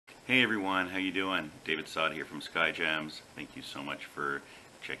Hey everyone, how you doing? David Sod here from Skyjems. Thank you so much for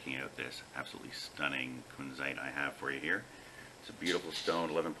checking out this absolutely stunning Kunzite I have for you here. It's a beautiful stone,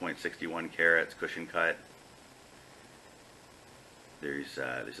 11.61 carats, cushion cut. There's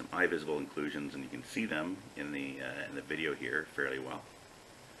some eye visible inclusions, and you can see them in the video here fairly well.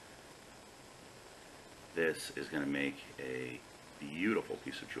 This is going to make a beautiful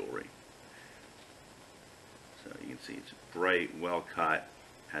piece of jewelry. So you can see it's bright, well cut,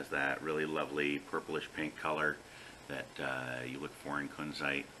 has that really lovely purplish pink color that you look for in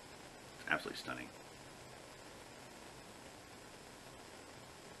Kunzite. It's absolutely stunning.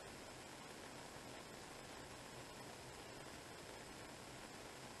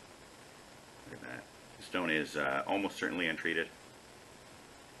 Look at that. The stone is almost certainly untreated,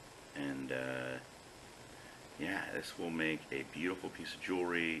 and yeah, this will make a beautiful piece of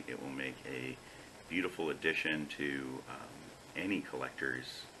jewelry. It will make a beautiful addition to any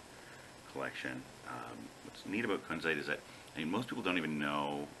collector's collection. What's neat about Kunzite is that most people don't even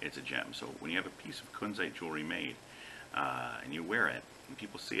know it's a gem. So when you have a piece of Kunzite jewelry made and you wear it, and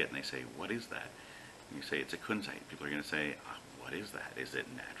people see it and they say, "What is that?" And you say, "It's a Kunzite." People are going to say, "What is that? Is it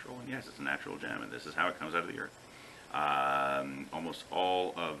natural?" And yes, it's a natural gem, and this is how it comes out of the earth. Almost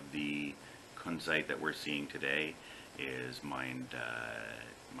all of the Kunzite that we're seeing today is mined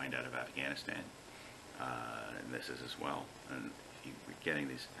out of Afghanistan, and this is as well. And you're getting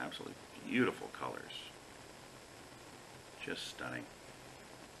these absolutely beautiful colors, just stunning.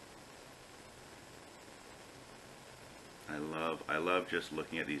 I love just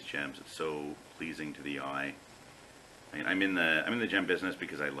looking at these gems. It's so pleasing to the eye. I mean, I'm in the gem business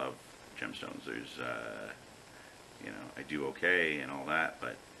because I love gemstones. There's I do okay and all that,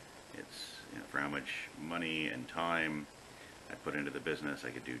 but it's, for how much money and time I put into the business,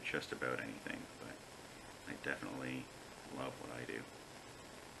 I could do just about anything. But I definitely love what I do.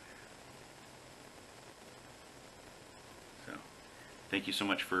 So, thank you so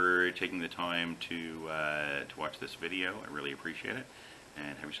much for taking the time to watch this video. I really appreciate it,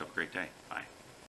 and have yourself a great day. Bye.